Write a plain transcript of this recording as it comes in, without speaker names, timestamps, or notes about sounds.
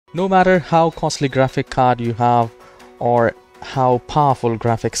No matter how costly graphic card you have or how powerful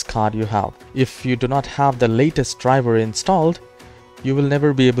graphics card you have, if you do not have the latest driver installed, you will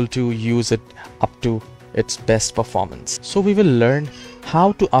never be able to use it up to its best performance. So we will learn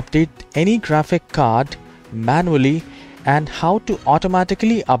how to update any graphic card manually and how to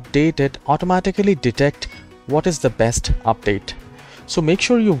automatically update it, automatically detect what is the best update. So make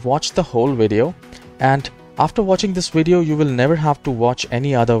sure you watch the whole video, and after watching this video you will never have to watch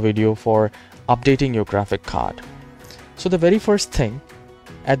any other video for updating your graphic card. So the very first thing,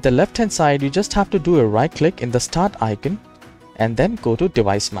 at the left hand side you just have to do a right click in the start icon and then go to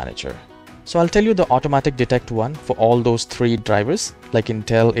device manager. So I'll tell you the automatic detect one for all those three drivers like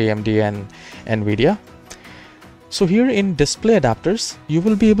Intel, AMD and Nvidia. So here in display adapters you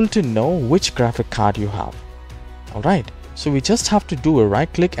will be able to know which graphic card you have. Alright, so we just have to do a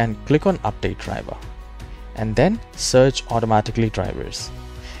right click and click on update driver and then search automatically drivers.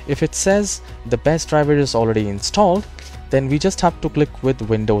 If it says the best driver is already installed, then we just have to click with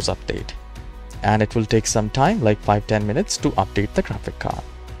Windows Update, and it will take some time like 5-10 minutes to update the graphic card.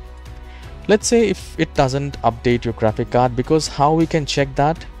 Let's say if it doesn't update your graphic card, because how we can check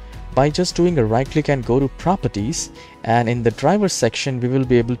that? By just doing a right click and go to properties, and in the driver section we will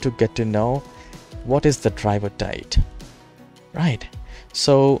be able to get to know what is the driver type. Right,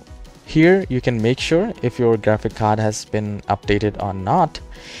 so here you can make sure if your graphic card has been updated or not,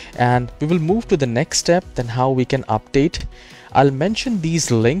 and we will move to the next step, then how we can update. I'll mention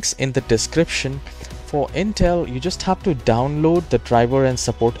these links in the description. For Intel, you just have to download the driver and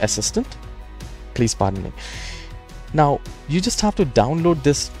support assistant. Please pardon me. Now you just have to download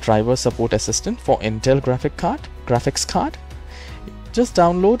this driver support assistant for Intel graphics card. Just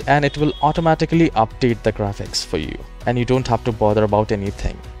download and it will automatically update the graphics for you, and you don't have to bother about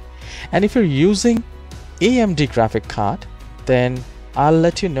anything. And if you're using AMD graphic card, then I'll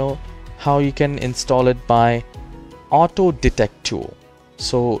let you know how you can install it by auto detect tool.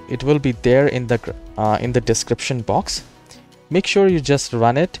 So it will be there in the description box. Make sure you just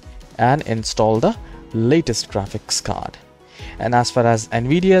run it and install the latest graphics card. And as far as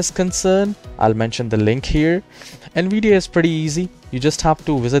Nvidia is concerned, I'll mention the link here. Nvidia is pretty easy. You just have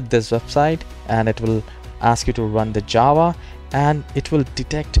to visit this website and it will ask you to run the Java, and it will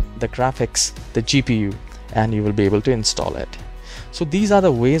detect the graphics, the GPU, and you will be able to install it. So these are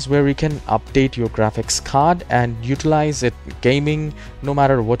the ways where you can update your graphics card and utilize it gaming. No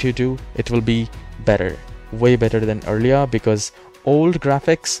matter what you do, it will be better, way better than earlier, because old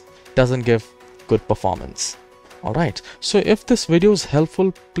graphics doesn't give good performance. Alright, so if this video is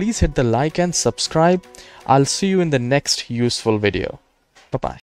helpful, please hit the like and subscribe. I'll see you in the next useful video. Bye bye.